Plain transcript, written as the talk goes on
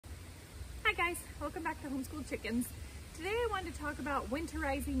guys, welcome back to Homeschooled Chickens. Today I wanted to talk about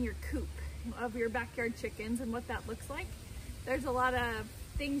winterizing your coop of your backyard chickens and what that looks like. There's a lot of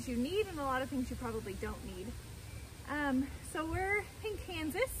things you need and a lot of things you probably don't need. So we're in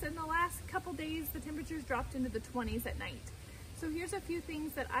Kansas, and the last couple days the temperatures dropped into the 20s at night. So here's a few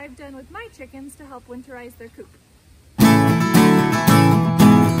things that I've done with my chickens to help winterize their coop.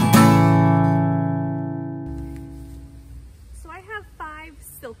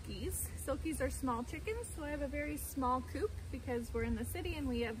 Silkies. Silkies are small chickens, so I have a very small coop because we're in the city and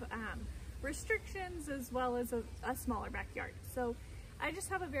we have restrictions as well as a smaller backyard. So I just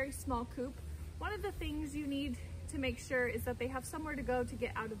have a very small coop. One of the things you need to make sure is that they have somewhere to go to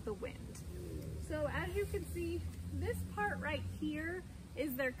get out of the wind. So as you can see, this part right here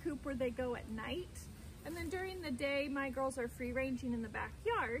is their coop where they go at night. And then during the day, my girls are free ranging in the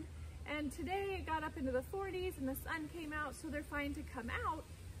backyard. And today it got up into the 40s and the sun came out, so they're fine to come out.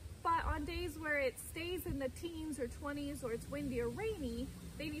 But on days where it stays in the teens or 20s or it's windy or rainy,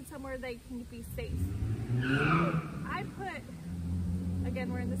 they need somewhere they can be safe. I put,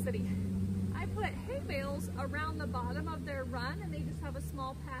 again, we're in the city, I put hay bales around the bottom of their run, and they just have a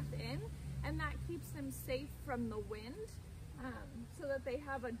small path in, and that keeps them safe from the wind, so that they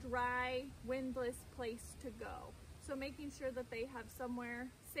have a dry, windless place to go. So making sure that they have somewhere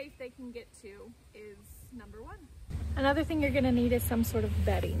safe they can get to is number one. Another thing you're gonna need is some sort of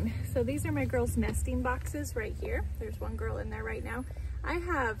bedding. So these are my girls' nesting boxes right here. There's one girl in there right now. I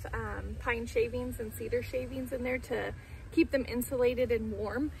have pine shavings and cedar shavings in there to keep them insulated and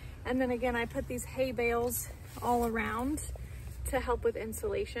warm. And then again, I put these hay bales all around to help with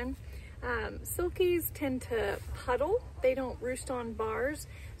insulation. Silkies tend to puddle. They don't roost on bars.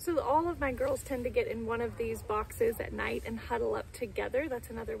 So all of my girls tend to get in one of these boxes at night and huddle up together.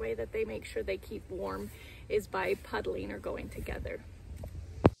 That's another way that they make sure they keep warm, is by puddling or going together.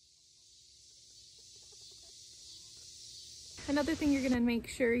 Another thing you're gonna make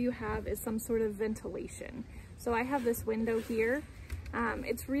sure you have is some sort of ventilation. So I have this window here.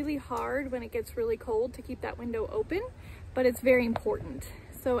 It's really hard when it gets really cold to keep that window open, but it's very important.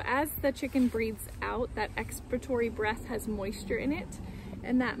 So as the chicken breathes out, that expiratory breath has moisture in it,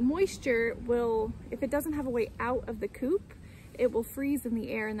 and that moisture will, if it doesn't have a way out of the coop, it will freeze in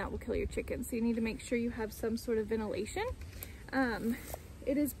the air and that will kill your chicken. So you need to make sure you have some sort of ventilation.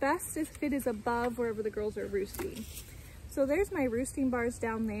 It is best if it is above wherever the girls are roosting. So there's my roosting bars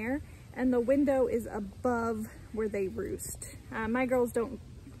down there, and the window is above where they roost. My girls don't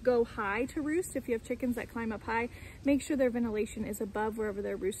go high to roost. If you have chickens that climb up high, make sure their ventilation is above wherever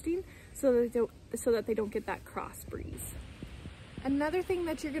they're roosting so that they don't get that cross breeze. Another thing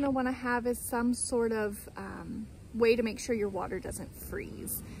that you're going to want to have is some sort of way to make sure your water doesn't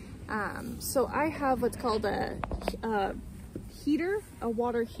freeze. So I have what's called a heater, a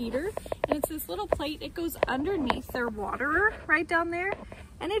water heater, and it's this little plate. It goes underneath their waterer right down there,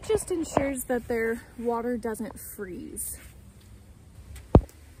 and it just ensures that their water doesn't freeze.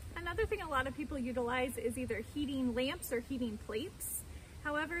 Another thing a lot of people utilize is either heating lamps or heating plates.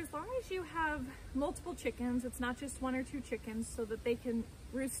 However, as long as you have multiple chickens, it's not just one or two chickens, so that they can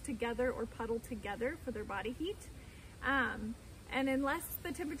roost together or puddle together for their body heat. And unless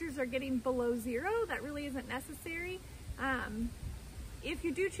the temperatures are getting below zero, that really isn't necessary. If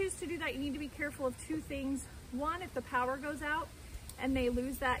you do choose to do that, you need to be careful of two things. One, if the power goes out and they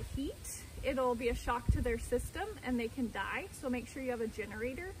lose that heat, it'll be a shock to their system and they can die. So make sure you have a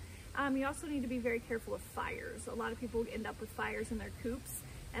generator. You also need to be very careful of fires. A lot of people end up with fires in their coops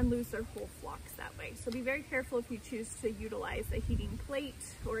and lose their whole flocks that way. So be very careful if you choose to utilize a heating plate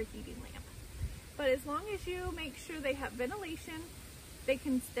or a heating lamp. But as long as you make sure they have ventilation,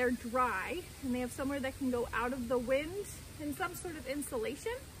 they're dry, and they have somewhere that can go out of the wind and some sort of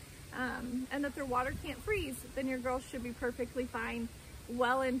insulation, and that their water can't freeze, then your girls should be perfectly fine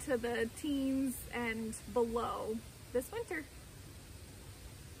well into the teens and below this winter.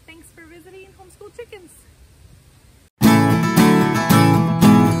 Thanks for visiting Homeschooled Chickens.